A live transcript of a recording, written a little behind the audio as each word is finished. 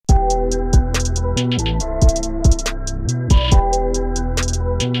Yo,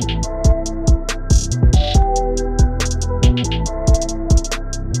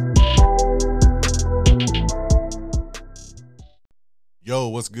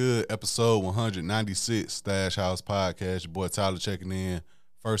 what's good? Episode 196, Stash House Podcast. Your boy Tyler checking in.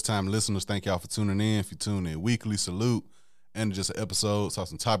 First time listeners, thank y'all for tuning in. If you tune in weekly, salute. And just an episode, saw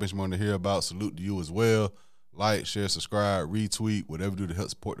some topics you want to hear about. Salute to you as well. Like, share, subscribe, retweet, whatever you do to help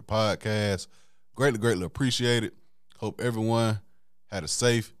support the podcast. Greatly appreciate it. Hope everyone had a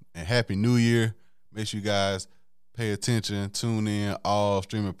safe and happy new year. Make sure you guys pay attention, tune in, all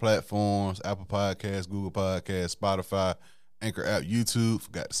streaming platforms, Apple Podcasts, Google Podcasts, Spotify, Anchor app, YouTube.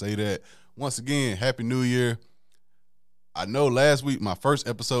 Forgot to say that. Once again, Happy New Year. I know last week, my first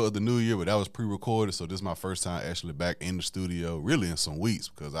episode of the new year, but that was pre-recorded, so this is my first time actually back in the studio, really in some weeks,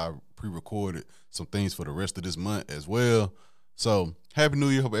 because I pre-recorded some things for the rest of this month as well. So, Happy New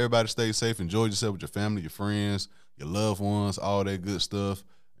Year. Hope everybody stays safe. Enjoy yourself with your family, your friends, your loved ones, all that good stuff,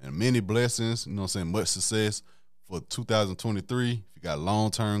 and many blessings, you know what I'm saying, much success for 2023. If you got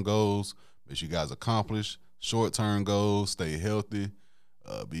long-term goals, make sure you guys accomplish. Short-term goals, stay healthy,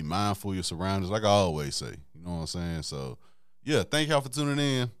 be mindful of your surroundings, like I always say. You know what I'm saying? So, yeah, thank y'all for tuning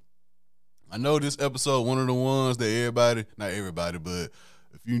in. I know this episode, one of the ones that everybody, not everybody, but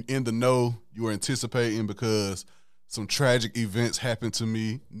if you in the know, you were anticipating because some tragic events happened to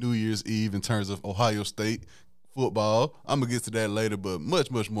me New Year's Eve in terms of Ohio State football. I'm going to get to that later, but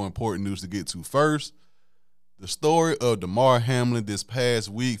much more important news to get to first. The story of Damar Hamlin this past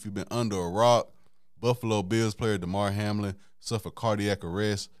week, if you've been under a rock, Buffalo Bills player Damar Hamlin suffered cardiac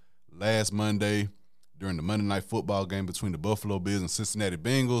arrest last Monday during the Monday Night Football game between the Buffalo Bills and Cincinnati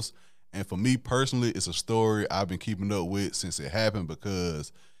Bengals. And for me personally, it's a story I've been keeping up with since it happened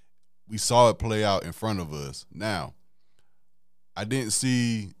because we saw it play out in front of us. Now, I didn't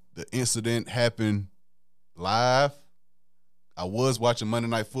see the incident happen live. I was watching Monday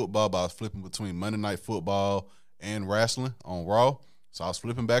Night Football, but I was flipping between Monday Night Football and wrestling on Raw. So I was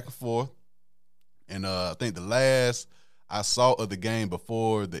flipping back and forth. And I think the last I saw of the game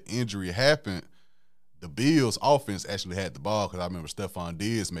before the injury happened, the Bills offense actually had the ball because I remember Stephon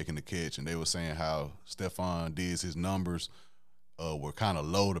Diggs making the catch, and they were saying how Stephon Diggs, his numbers were kind of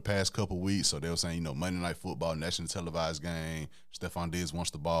low the past couple weeks. So they were saying, you know, Monday Night Football, national televised game, Stephon Diggs wants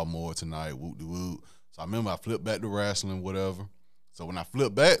the ball more tonight, whoop-de-whoop. So I remember I flipped back to wrestling, whatever. So when I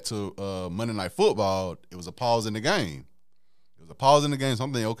flipped back to Monday Night Football, it was a pause in the game. It was a pause in the game, so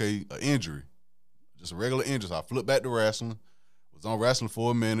I'm thinking, okay, an injury. Just a regular injury. So I flipped back to wrestling. Was on wrestling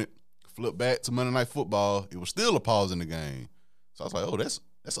for a minute. Flipped back to Monday Night Football. It was still a pause in the game. So I was like, oh,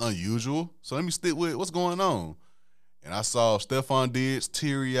 that's unusual. So let me stick with what's going on. And I saw Stephon Diggs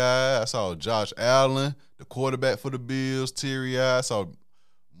teary-eyed. I saw Josh Allen, the quarterback for the Bills, teary-eyed. I saw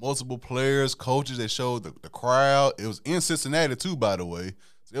multiple players, coaches that showed the crowd. It was in Cincinnati too, by the way.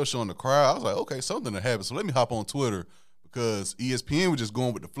 So they were showing the crowd. I was like, okay, something that happened. So let me hop on Twitter because ESPN was just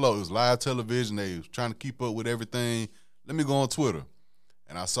going with the flow. It was live television. They was trying to keep up with everything. Let me go on Twitter.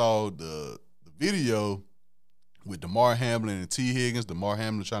 And I saw the video with Damar Hamlin and T. Higgins. Damar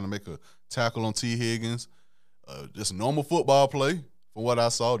Hamlin trying to make a tackle on T. Higgins. Just a normal football play from what I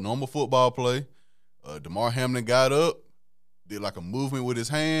saw. Normal football play. Damar Hamlin got up, did like a movement with his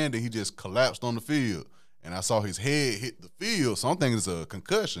hand, and he just collapsed on the field. And I saw his head hit the field, so I'm thinking it's a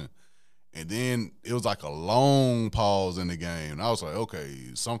concussion. And then it was like a long pause in the game. And I was like,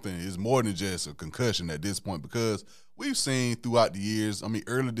 okay, something is more than just a concussion at this point because we've seen throughout the years, I mean,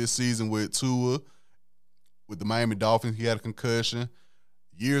 early this season with Tua, with the Miami Dolphins, he had a concussion.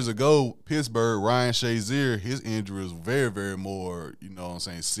 Years ago, Pittsburgh, Ryan Shazier, his injury was very more, you know what I'm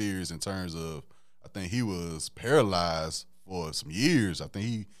saying, serious in terms of, I think he was paralyzed for some years. I think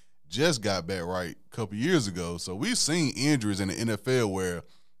he just got back right a couple years ago. So we've seen injuries in the NFL where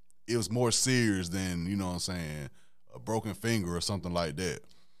it was more serious than, you know what I'm saying, a broken finger or something like that.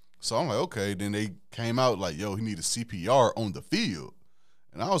 So I'm like, okay. Then they came out like, yo, he needed CPR on the field.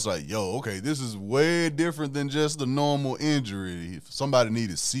 And I was like, yo, okay, this is way different than just the normal injury. If somebody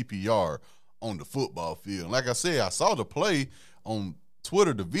needed CPR on the football field. And like I said, I saw the play on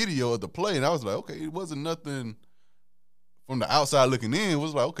Twitter, the video of the play, and I was like, okay, it wasn't nothing from the outside looking in. It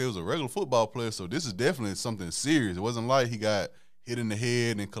was like, okay, it was a regular football player, so this is definitely something serious. It wasn't like he got hit in the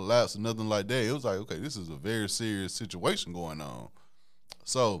head and collapsed or nothing like that. It was like, okay, this is a very serious situation going on.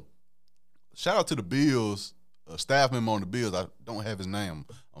 So, shout out to the Bills, a staff member on the Bills. I don't have his name.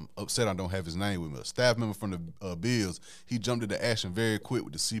 I'm upset I don't have his name with me. A staff member from the Bills, he jumped into action very quick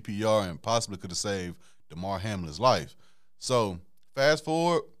with the CPR and possibly could have saved Damar Hamlin's life. So, fast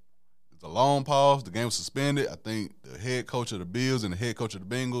forward, was a long pause. The game was suspended. I think the head coach of the Bills and the head coach of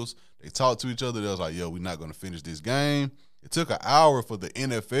the Bengals, they talked to each other. They was like, yo, we're not going to finish this game. It took an hour for the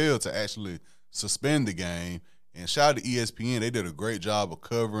NFL to actually suspend the game. And shout out to ESPN. They did a great job of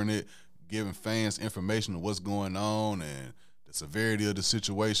covering it, giving fans information of what's going on and the severity of the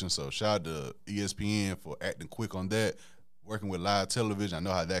situation. So shout out to ESPN for acting quick on that, working with live television. I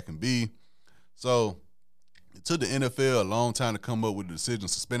know how that can be. So it took the NFL a long time to come up with the decision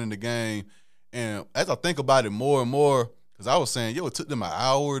suspending the game. And as I think about it more and more, because I was saying, yo, it took them an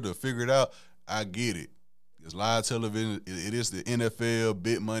hour to figure it out. I get it. It's live television. It is the NFL,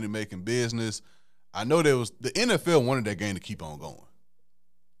 big money making business. I know the NFL wanted that game to keep on going.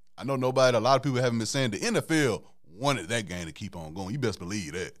 I know a lot of people haven't been saying the NFL wanted that game to keep on going. You best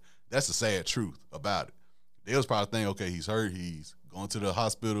believe that. That's the sad truth about it. They was probably thinking, okay, he's hurt, he's going to the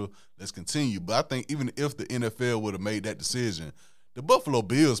hospital, let's continue. But I think even if the NFL would have made that decision, the Buffalo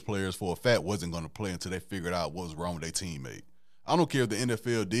Bills players for a fact wasn't going to play until they figured out what was wrong with their teammate. I don't care if the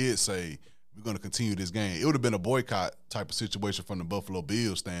NFL did say we're going to continue this game. It would have been a boycott type of situation from the Buffalo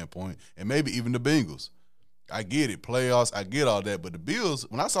Bills standpoint, and maybe even the Bengals. I get it, playoffs, I get all that. But the Bills,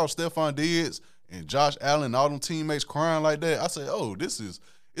 when I saw Stephon Diggs and Josh Allen and all them teammates crying like that, I said, oh,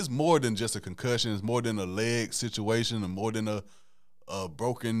 it's more than just a concussion. It's more than a leg situation and more than a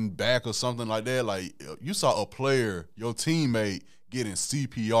broken back or something like that. Like, you saw a player, your teammate, getting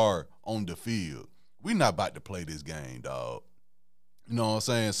CPR on the field. We're not about to play this game, dog. You know what I'm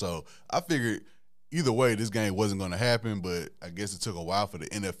saying? So I figured either way, this game wasn't going to happen, but I guess it took a while for the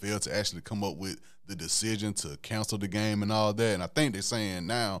NFL to actually come up with the decision to cancel the game and all that. And I think they're saying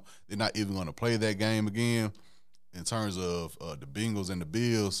now they're not even going to play that game again in terms of the Bengals and the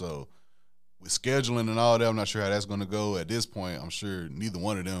Bills. So with scheduling and all that, I'm not sure how that's going to go. At this point, I'm sure neither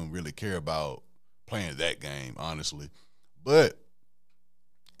one of them really care about playing that game, honestly. But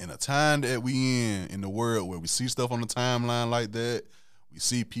in a time that we in the world where we see stuff on the timeline like that, we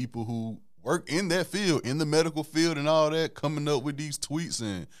see people who work in that field, in the medical field and all that, coming up with these tweets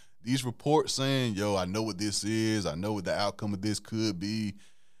and these reports saying, yo, I know what this is. I know what the outcome of this could be.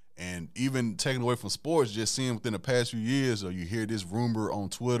 And even taken away from sports, just seeing within the past few years, or you hear this rumor on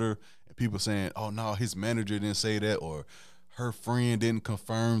Twitter and people saying, oh, no, his manager didn't say that, or her friend didn't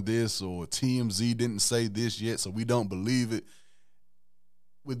confirm this, or TMZ didn't say this yet, so we don't believe it.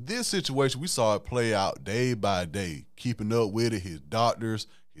 With this situation, we saw it play out day by day, keeping up with it, his doctors,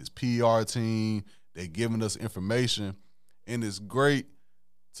 his PR team, they giving us information. And it's great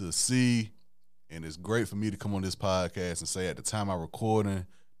to see, and it's great for me to come on this podcast and say at the time I'm recording,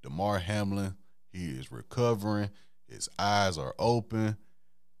 Damar Hamlin, he is recovering, his eyes are open.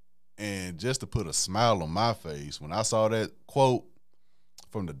 And just to put a smile on my face, when I saw that quote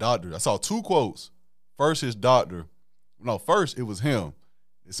from the doctor, I saw two quotes. First, his doctor. No, first it was him.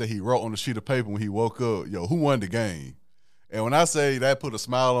 It said he wrote on a sheet of paper when he woke up, yo, who won the game? And when I say that put a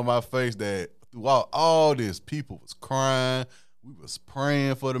smile on my face, that throughout all this, people was crying. We was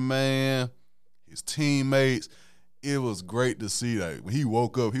praying for the man, his teammates. It was great to see that when he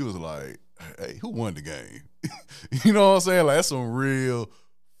woke up, he was like, hey, who won the game? You know what I'm saying? Like, that's some real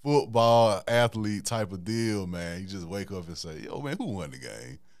football athlete type of deal, man. You just wake up and say, yo, man, who won the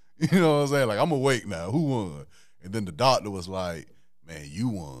game? You know what I'm saying? Like, I'm awake now. Who won? And then the doctor was like, man, you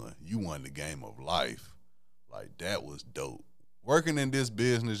won. You won the game of life. Like, that was dope. Working in this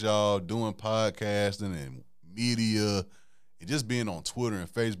business, y'all, doing podcasting and media and just being on Twitter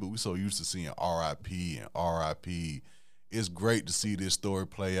and Facebook, we so used to seeing RIP and RIP. It's great to see this story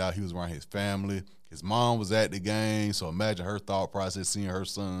play out. He was around his family. His mom was at the game, so imagine her thought process, seeing her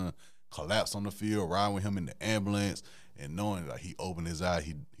son collapse on the field, riding with him in the ambulance, and knowing like he opened his eye,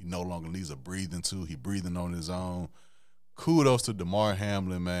 he no longer needs a breathing tube. He breathing on his own. Kudos to Damar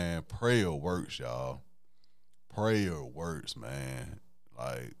Hamlin, man. Prayer works, y'all. Prayer works, man.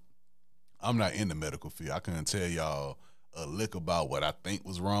 Like, I'm not in the medical field. I couldn't tell y'all a lick about what I think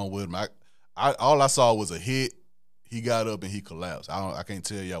was wrong with him. All I saw was a hit. He got up and he collapsed. I can't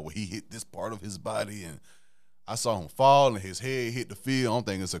tell y'all what he hit this part of his body, and I saw him fall and his head hit the field. I don't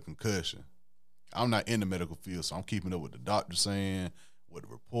think it's a concussion. I'm not in the medical field, so I'm keeping up with the doctor saying, what the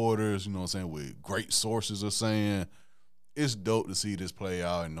reporters, you know what I'm saying, what great sources are saying. It's dope to see this play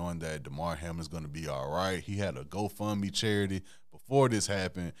out and knowing that Damar Hamlin's going to be all right. He had a GoFundMe charity before this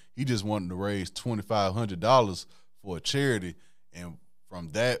happened. He just wanted to raise $2,500 for a charity. And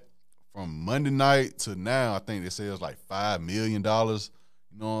from Monday night to now, I think they say it was like $5 million. You know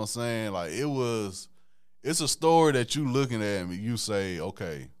what I'm saying? Like, it's a story that you looking at and you say,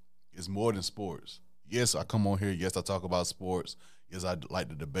 okay, it's more than sports. Yes, I come on here. Yes, I talk about sports. Yes, I like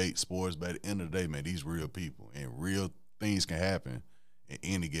to debate sports. But at the end of the day, man, these real people and real things can happen at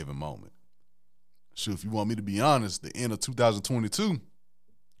any given moment. Shoot, if you want me to be honest, the end of 2022,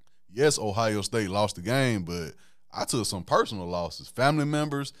 yes, Ohio State lost the game, but I took some personal losses, family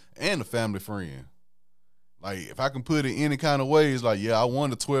members and a family friend. Like, if I can put it any kind of way, it's like, yeah, I won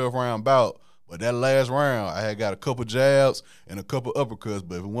the 12-round bout, but that last round, I had got a couple jabs and a couple uppercuts,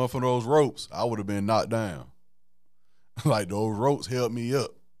 but if it wasn't for those ropes, I would have been knocked down. Like, those ropes held me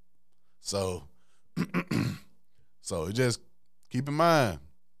up. So, it just keep in mind,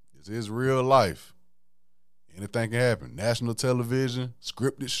 this is real life. Anything can happen. National television,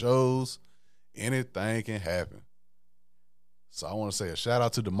 scripted shows, anything can happen. So I want to say a shout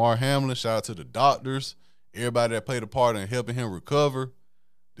out to Damar Hamlin, shout out to the doctors, everybody that played a part in helping him recover.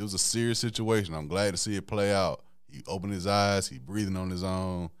 It was a serious situation. I'm glad to see it play out. He opened his eyes. He breathing on his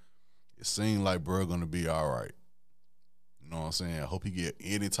own. It seemed like bro going to be all right. You know what I'm saying? I hope he get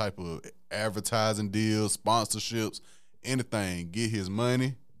any type of advertising deals, sponsorships, anything. Get his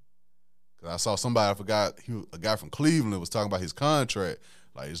money. Because I saw somebody, I forgot, a guy from Cleveland was talking about his contract.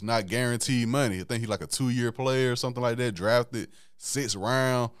 Like, it's not guaranteed money. I think he's like a 2-year player or something like that, drafted 6th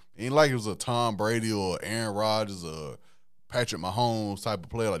round. Ain't like it was a Tom Brady or Aaron Rodgers or Patrick Mahomes type of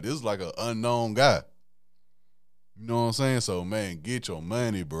player. Like, this is like an unknown guy. You know what I'm saying? So, man, get your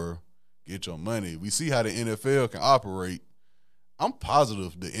money, bro. Get your money. We see how the NFL can operate. I'm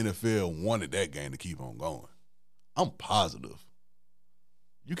positive the NFL wanted that game to keep on going. I'm positive.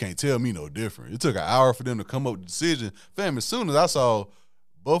 You can't tell me no different. It took an hour for them to come up with the decision. Fam, as soon as I saw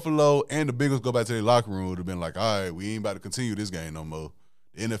Buffalo and the Bengals go back to their locker room, it would have been like, all right, we ain't about to continue this game no more.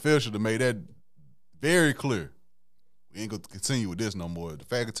 The NFL should have made that very clear. We ain't going to continue with this no more. The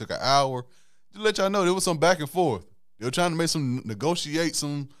fact it took an hour, just let y'all know there was some back and forth. They were trying to negotiate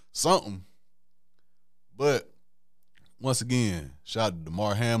something. But once again, shout out to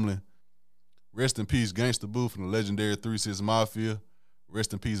Damar Hamlin. Rest in peace, Gangsta Boo from the legendary 3 6 Mafia.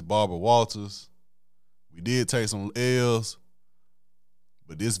 Rest in peace, Barbara Walters. We did take some L's,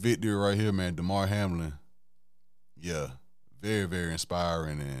 but this victory right here, man, Damar Hamlin, yeah, very, very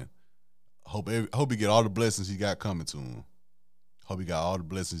inspiring, and hope he get all the blessings he got coming to him. Hope he got all the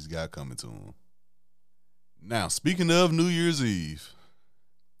blessings he got coming to him. Now, speaking of New Year's Eve,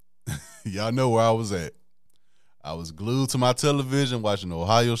 y'all know where I was at. I was glued to my television watching the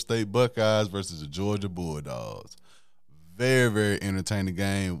Ohio State Buckeyes versus the Georgia Bulldogs. Very, very entertaining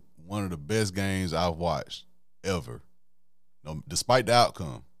game. One of the best games I've watched ever. No, despite the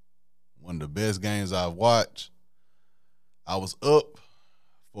outcome, one of the best games I've watched. I was up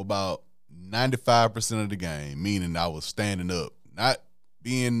for about 95% of the game, meaning I was standing up. Not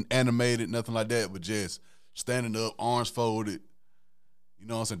being animated, nothing like that, but just standing up, arms folded. You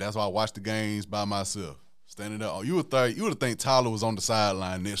know what I'm saying? That's why I watched the games by myself. Standing up. You would think Tyler was on the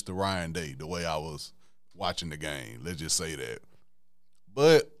sideline next to Ryan Day, the way I was watching the game. Let's just say that.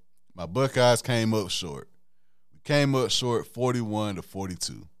 But my Buckeyes came up short. We came up short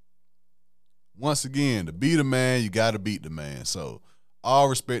 41-42. Once again, to beat a man, you got to beat the man. So, all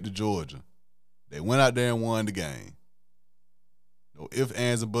respect to Georgia. They went out there and won the game. No ifs,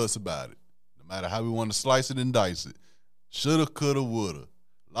 ands, and buts about it. No matter how we want to slice it and dice it. Shoulda, coulda, woulda.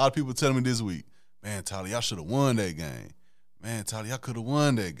 A lot of people telling me this week, man, Tyler, y'all should have won that game. Man, Tyler, y'all could have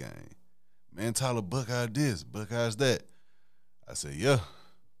won that game. Man, Tyler, Buckeye this, Buckeyes that. I said, yeah.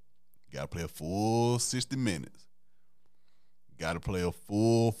 Got to play a full 60 minutes. Got to play a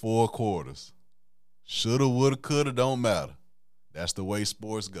full 4 quarters. Shoulda, woulda, coulda, don't matter. That's the way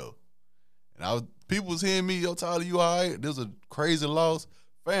sports go. And people was hearing me, yo, Tyler, you all right? There's a crazy loss.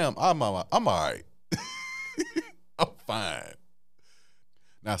 Fam, I'm all right. I'm fine.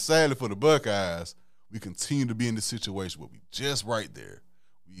 Now, sadly for the Buckeyes, we continue to be in this situation where we just right there.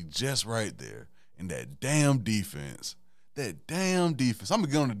 And that damn defense. I'm going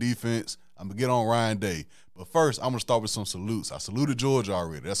to get on the defense. I'm going to get on Ryan Day. But first, I'm going to start with some salutes. I saluted Georgia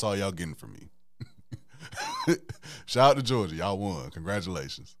already. That's all y'all getting from me. Shout out to Georgia. Y'all won.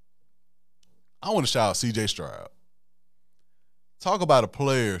 Congratulations. I want to shout out C.J. Stroud. Talk about a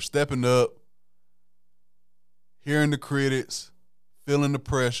player stepping up, hearing the critics, feeling the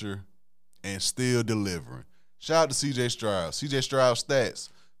pressure, and still delivering. Shout out to C.J. Stroud. C.J. Stroud stats,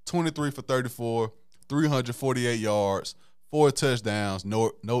 23 for 34, 348 yards, 4 touchdowns,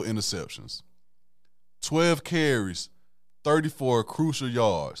 no interceptions. 12 carries, 34 crucial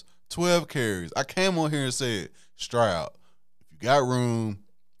yards. 12 carries. I came on here and said, Stroud, if you got room,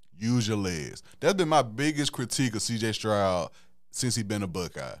 use your legs. That's been my biggest critique of C.J. Stroud since he been a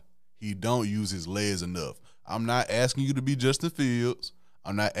Buckeye. He don't use his legs enough. I'm not asking you to be Justin Fields.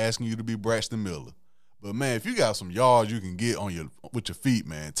 I'm not asking you to be Braxton Miller. But, man, if you got some yards you can get with your feet,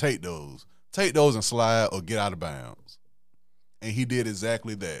 man, take those. Take those and slide or get out of bounds. And he did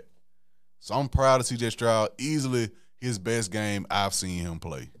exactly that. So I'm proud of C.J. Stroud. Easily his best game I've seen him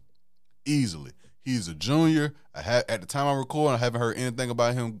play. Easily. He's a junior. At the time I'm recording, I haven't heard anything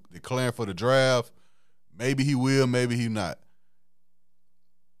about him declaring for the draft. Maybe he will, maybe he not.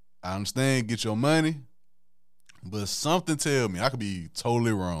 I understand, get your money. But something tell me, I could be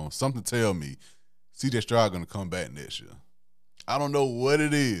totally wrong. Something tell me C.J. Stroud going to come back next year. I don't know what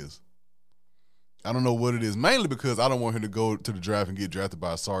it is. Mainly because I don't want him to go to the draft and get drafted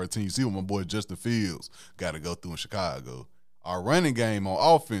by a sorry team. You see what my boy Justin Fields got to go through in Chicago. Our running game on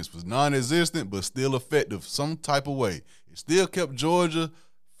offense was non-existent but still effective some type of way. It still kept Georgia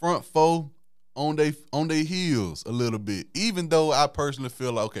front four on their heels a little bit, even though I personally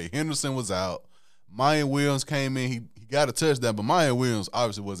feel like, okay, Henderson was out. Mayan Williams came in. He got a touchdown, but Mayan Williams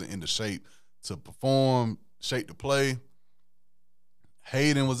obviously wasn't in the shape to perform, shape to play.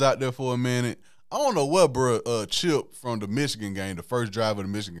 Hayden was out there for a minute. I don't know what, bro, Chip from the Michigan game, the first drive of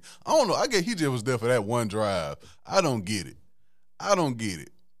the Michigan. I don't know. I guess he just was there for that one drive. I don't get it.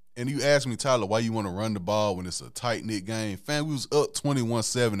 And you ask me, Tyler, why you want to run the ball when it's a tight-knit game? Fam, we was up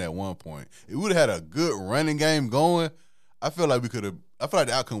 21-7 at one point. If we would have had a good running game going, I feel like the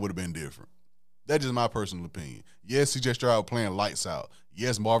outcome would have been different. That's just my personal opinion. Yes, C.J. Stroud playing lights out.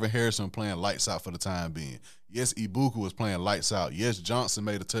 Yes, Marvin Harrison playing lights out for the time being. Yes, Ibuka was playing lights out. Yes, Johnson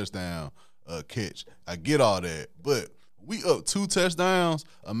made a touchdown catch. I get all that. But we up 2 touchdowns.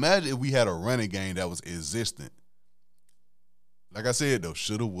 Imagine if we had a running game that was existent. Like I said, though,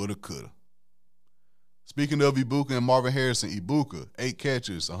 shoulda, woulda, coulda. Speaking of Ibuka and Marvin Harrison, Ibuka, 8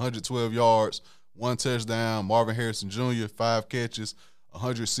 catches, 112 yards, 1 touchdown. Marvin Harrison Jr., 5 catches,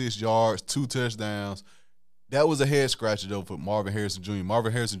 106 yards, 2 touchdowns. That was a head-scratcher, though, for Marvin Harrison Jr.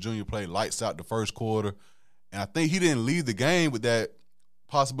 Marvin Harrison Jr. played lights out the first quarter, and I think he didn't leave the game with that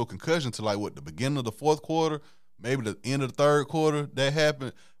possible concussion to, the beginning of the fourth quarter, maybe the end of the third quarter that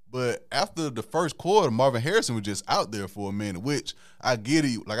happened. But after the first quarter, Marvin Harrison was just out there for a minute, which I get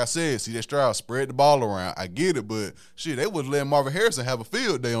it. Like I said, C.J. Stroud spread the ball around. I get it, but shit, they was letting Marvin Harrison have a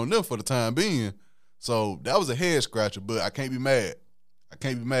field day on them for the time being. So that was a head-scratcher, but I can't be mad.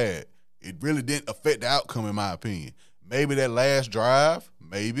 It really didn't affect the outcome, in my opinion. Maybe that last drive,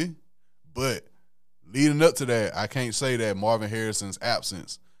 maybe. But leading up to that, I can't say that Marvin Harrison's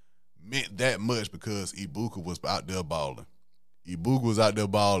absence meant that much because Ibuka was out there balling.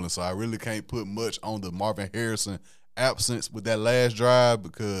 So I really can't put much on the Marvin Harrison absence with that last drive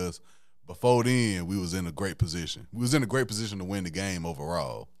because before then we was in a great position. We was in a great position to win the game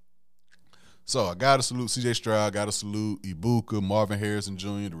overall. So I got to salute C.J. Stroud, got to salute Ibuka, Marvin Harrison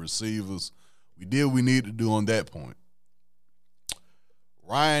Jr., the receivers. We did what we needed to do on that point.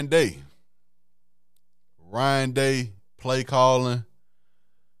 Ryan Day, play calling.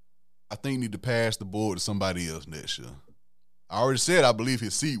 I think need to pass the board to somebody else next year. I already said I believe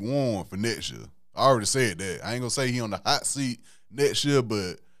his seat warm for next year. I already said that. I ain't going to say he on the hot seat next year,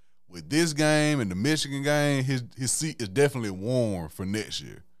 but with this game and the Michigan game, his seat is definitely warm for next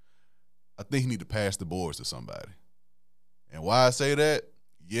year. I think he need to pass the boards to somebody. And why I say that,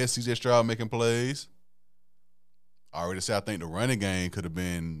 yes, C.J. Stroud making plays. I already said I think the running game could have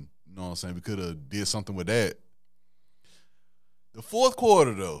been, you know what I'm saying, we could have did something with that. The fourth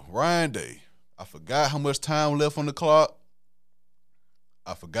quarter, though, Ryan Day, I forgot how much time left on the clock.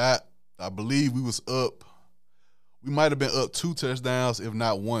 I believe we was up. We might have been up 2 touchdowns, if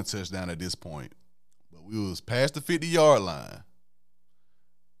not 1 touchdown at this point. But we was past the 50-yard line.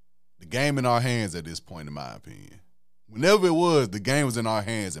 The game in our hands at this point, in my opinion. Whenever it was, the game was in our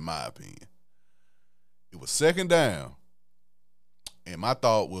hands, in my opinion. It was second down. And my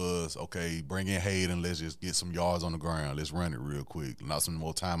thought was, okay, bring in Hayden. Let's just get some yards on the ground. Let's run it real quick. Knock some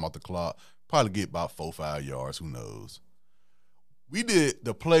more time off the clock. Probably get about 4-5 yards. Who knows? We did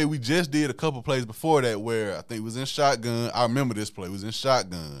the play. We just did a couple plays before that where I think it was in shotgun. I remember this play. It was in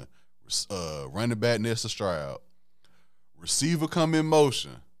shotgun. Running back next to Stroud. Receiver come in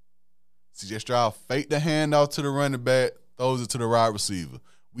motion. C.J. Stroud faked the handoff to the running back, throws it to the wide receiver.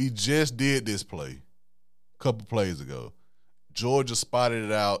 We just did this play a couple plays ago. Georgia spotted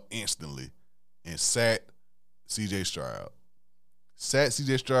it out instantly and sacked C.J. Stroud. Sacked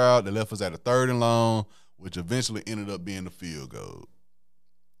C.J. Stroud. They left us at a 3rd and long, which eventually ended up being the field goal.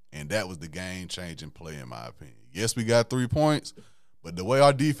 And that was the game-changing play, in my opinion. Yes, we got 3 points, but the way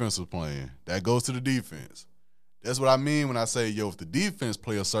our defense was playing, that goes to the defense. That's what I mean when I say, if the defense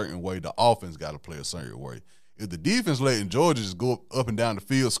play a certain way, the offense got to play a certain way. If the defense letting Georgia just go up and down the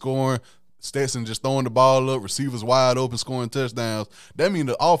field scoring, Stetson just throwing the ball up, receivers wide open scoring touchdowns, that means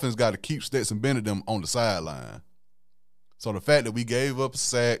the offense got to keep Stetson Bennett them on the sideline. So the fact that we gave up a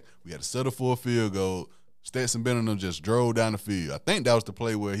sack, we had to settle for a field goal, Stetson Bennett just drove down the field. I think that was the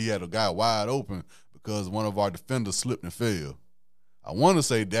play where he had a guy wide open because one of our defenders slipped and fell. I want to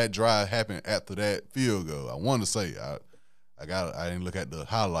say that drive happened after that field goal. I want to say I didn't look at the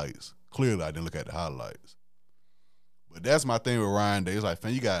highlights. Clearly, I didn't look at the highlights. But that's my thing with Ryan Day. It's like,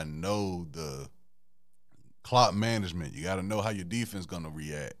 fam, you gotta know the clock management. You gotta know how your defense gonna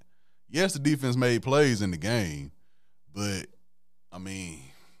react. Yes, the defense made plays in the game, but I mean,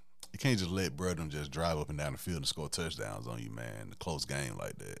 you can't just let Brother just drive up and down the field and score touchdowns on you, man. A close game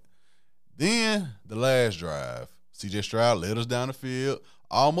like that. Then the last drive, C.J. Stroud led us down the field.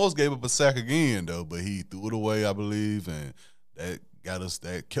 Almost gave up a sack again though, but he threw it away, I believe, and that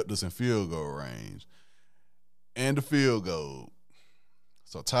kept us in field goal range. And the field goal.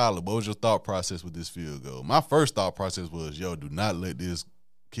 So Tyler, what was your thought process with this field goal? My first thought process was, yo, do not let this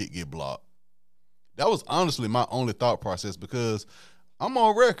kick get blocked. That was honestly my only thought process because I'm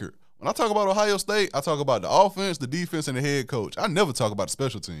on record. When I talk about Ohio State, I talk about the offense, the defense, and the head coach. I never talk about the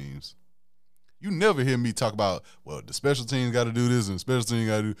special teams. You never hear me talk about, well, the special teams got to do this and the special teams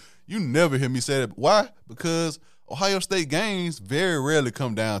got to do. You never hear me say that. Why? Because Ohio State games very rarely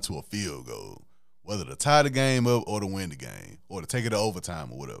come down to a field goal, whether to tie the game up or to win the game or to take it to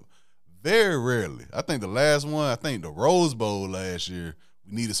overtime or whatever. Very rarely. I think the last one, the Rose Bowl last year,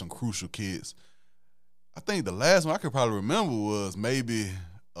 we needed some crucial kicks. I think the last one I could probably remember was maybe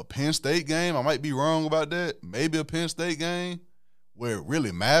a Penn State game. I might be wrong about that. Maybe a Penn State game where it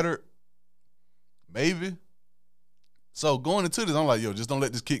really mattered. Maybe. So going into this, I'm like, yo, just don't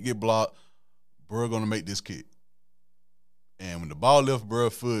let this kick get blocked. Bro gonna make this kick. And when the ball left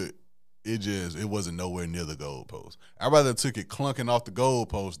Bruh's foot, it wasn't nowhere near the goalpost. I rather took it clunking off the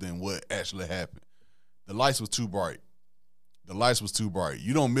goalpost than what actually happened. The lights was too bright.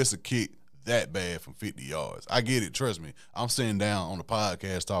 You don't miss a kick that bad from 50 yards. I get it, trust me. I'm sitting down on the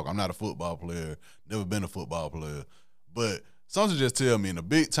podcast talk. I'm not a football player, never been a football player. But something just tell me in a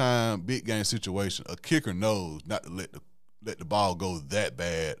big time, big game situation, a kicker knows not to let the ball go that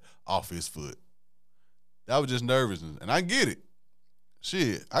bad off his foot. That was just nervousness. And I get it.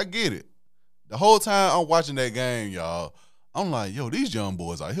 Shit, I get it. The whole time I'm watching that game, y'all, I'm like, yo, these young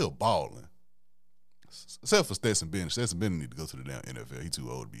boys out here balling. Except for Stetson Bennett. Stetson Bennett need to go to the damn NFL. He too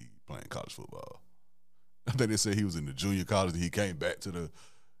old to be playing college football. I think they said he was in the junior college and he came back to the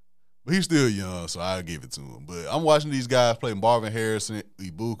 – but he's still young, so I'll give it to him. But I'm watching these guys play Marvin Harrison,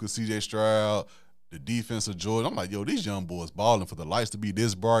 Ibuka, C.J. Stroud, the defense of Georgia. I'm like, yo, these young boys balling. For the lights to be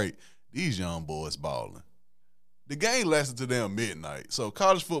this bright, these young boys balling. The game lasted to damn midnight. So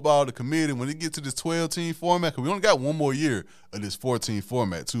college football, the committee, when it gets to this 12-team format, because we only got one more year of this 14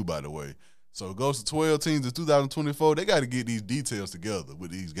 format too, by the way. So it goes to 12 teams in 2024. They got to get these details together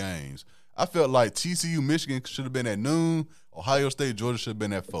with these games. I felt like TCU, Michigan should have been at noon. Ohio State, Georgia should have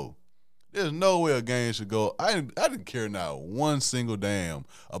been at 4. There's no way a game should go. I didn't care not one single damn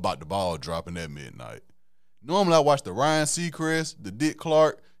about the ball dropping at midnight. Normally I watch the Ryan Seacrest, the Dick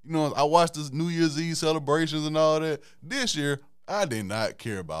Clark. You know, I watched the New Year's Eve celebrations and all that. This year, I did not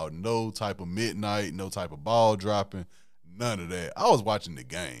care about no type of midnight, no type of ball dropping, none of that. I was watching the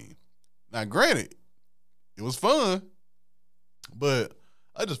game. Now, granted, it was fun, but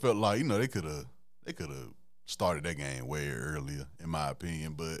I just felt like, you know, they could have started that game way earlier, in my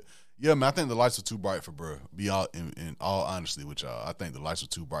opinion. But yeah, man, I think the lights were too bright for bruh. In all honesty with y'all, I think the lights were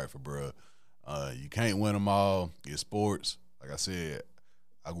too bright for bruh. You can't win them all. It's sports. Like I said,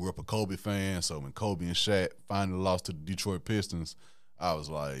 I grew up a Kobe fan, so when Kobe and Shaq finally lost to the Detroit Pistons, I was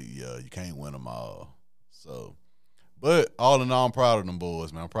like, yeah, you can't win them all. So, but all in all, I'm proud of them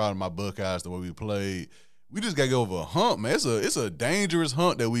boys, man. I'm proud of my Buckeyes, the way we played. We just got to go over a hump, man. It's a dangerous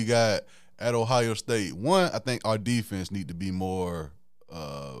hump that we got at Ohio State. One, I think our defense need to be more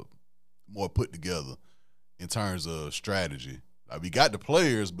put together in terms of strategy. Like, we got the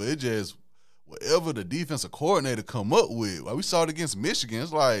players, but it just whatever the defensive coordinator come up with. Like, we saw it against Michigan.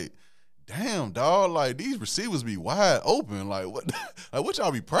 It's like, damn, dog. Like, these receivers be wide open. Like, what? Like, what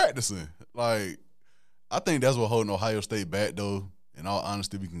y'all be practicing? Like, I think that's what holding Ohio State back, though. In all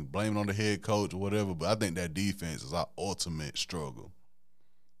honesty, we can blame it on the head coach or whatever, but I think that defense is our ultimate struggle.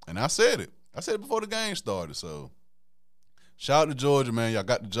 And I said it. I said it before the game started. So, shout out to Georgia, man. Y'all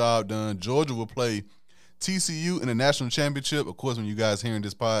got the job done. Georgia will play TCU in the national championship. Of course, when you guys hearing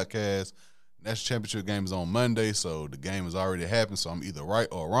this podcast, national championship game is on Monday, so the game has already happened, so I'm either right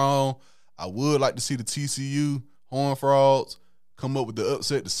or wrong. I would like to see the TCU Horned Frogs come up with the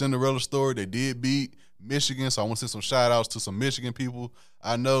upset, the Cinderella story. They did beat Michigan, so I want to send some shout-outs to some Michigan people.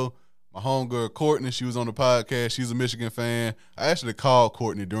 I know my homegirl Courtney, she was on the podcast. She's a Michigan fan. I actually called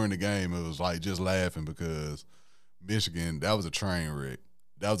Courtney during the game. It was like just laughing because Michigan, that was a train wreck.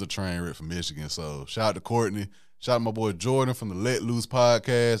 that was a train wreck for Michigan. So shout out to Courtney. Shout out to my boy Jordan from the Let Loose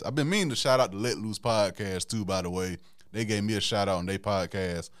podcast. I've been meaning to shout out the Let Loose podcast too, by the way. They gave me a shout out on their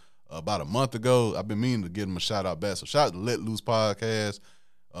podcast about a month ago. I've been meaning to give them a shout out back. So shout out to Let Loose podcast.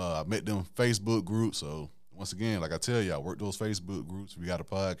 I met them Facebook group. So once again, like I tell you, I work those Facebook groups. We got a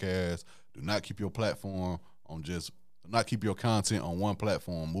podcast. Do not keep your platform on not keep your content on one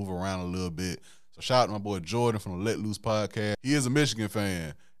platform. Move around a little bit. So shout out to my boy Jordan from the Let Loose podcast. He is a Michigan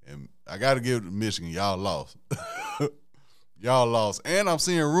fan. And I got to give it to Michigan. Y'all lost. Y'all lost. And I'm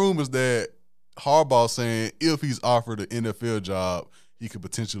seeing rumors that Harbaugh saying if he's offered an NFL job, he could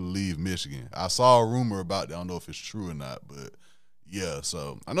potentially leave Michigan. I saw a rumor about that. I don't know if it's true or not, but yeah.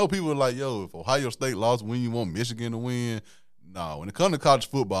 So I know people are like, yo, if Ohio State lost, when you want Michigan to win? No, when it comes to college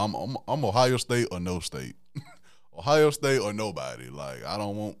football, I'm Ohio State or no state. Ohio State or nobody. Like, I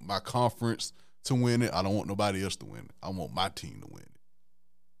don't want my conference to win it. I don't want nobody else to win it. I want my team to win it.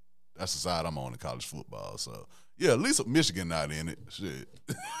 That's the side I'm on in college football. So, yeah, at least Michigan not in it. Shit.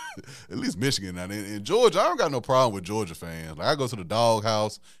 At least Michigan not in it. And Georgia, I don't got no problem with Georgia fans. Like, I go to the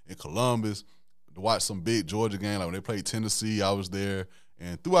Doghouse in Columbus to watch some big Georgia game. Like, when they played Tennessee, I was there.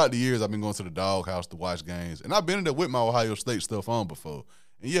 And throughout the years, I've been going to the Doghouse to watch games. And I've been in there with my Ohio State stuff on before.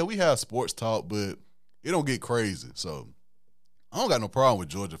 And, yeah, we have sports talk, but it don't get crazy. So, I don't got no problem with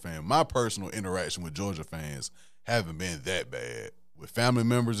Georgia fans. My personal interaction with Georgia fans haven't been that bad. With family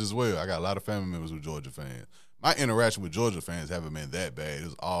members as well. I got a lot of family members with Georgia fans. My interaction with Georgia fans haven't been that bad.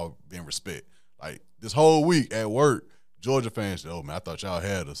 It's all been respect. Like, this whole week at work, Georgia fans said, oh, man, I thought y'all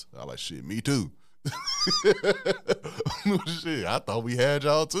had us. I like, shit, me too. Shit, I thought we had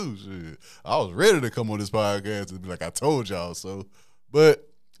y'all too. Shit. I was ready to come on this podcast and be like, I told y'all so. But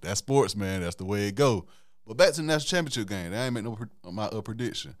that's sports, man. That's the way it go. But back to the national championship game. I ain't make my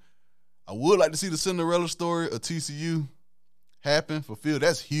prediction. I would like to see the Cinderella story of TCU happen, fulfilled.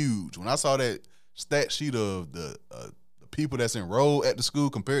 That's huge. When I saw that stat sheet of the people that's enrolled at the school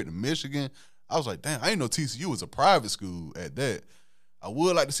compared to Michigan, I was like, damn, I didn't know TCU was a private school at that. I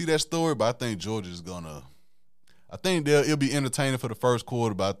would like to see that story, but I think Georgia's gonna. I think it'll be entertaining for the first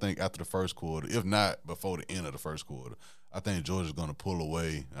quarter, but I think after the first quarter, if not before the end of the first quarter, I think Georgia's gonna pull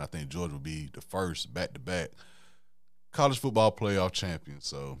away, and I think Georgia will be the first back-to-back college football playoff champion.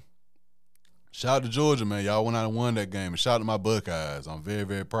 So, shout out to Georgia, man. Y'all went out and won that game. And shout out to my Buckeyes. I'm very,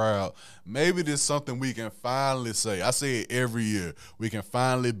 very proud. Maybe this is something we can finally say. I say it every year. We can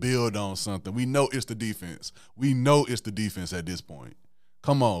finally build on something. We know it's the defense. We know it's the defense at this point.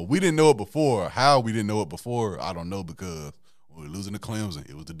 Come on. We didn't know it before. How we didn't know it before, I don't know, because we were losing to Clemson.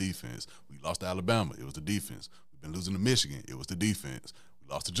 It was the defense. We lost to Alabama. It was the defense. We've been losing to Michigan. It was the defense.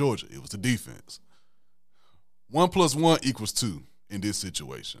 We lost to Georgia. It was the defense. 1 + 1 = 2 in this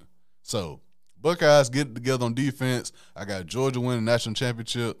situation. So, Buckeyes get it together on defense. I got Georgia winning the national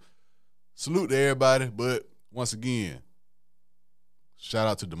championship. Salute to everybody, but once again, shout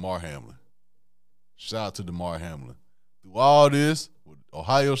out to Damar Hamlin. Shout out to Damar Hamlin. Through all this, with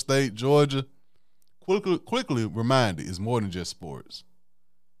Ohio State, Georgia, quickly reminded, it's more than just sports.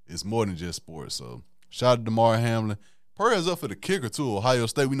 It's more than just sports. So, shout out to Damar Hamlin. Prayers up for the kicker, too. Ohio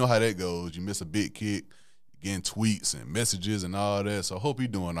State, we know how that goes. You miss a big kick, getting tweets and messages and all that. So I hope he's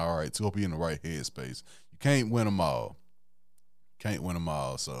doing all right, too. Hope he's in the right headspace. You can't win them all. Can't win them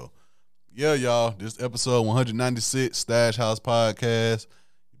all. So, yeah, y'all, this episode 196, Stash House Podcast.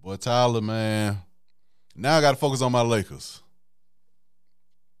 Your boy Tyler, man. Now I got to focus on my Lakers.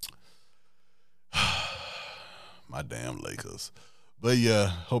 My damn Lakers. But, yeah,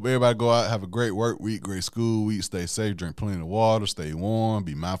 hope everybody go out, have a great work week, great school week, stay safe, drink plenty of water, stay warm,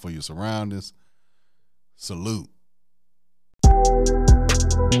 be mindful of your surroundings. Salute.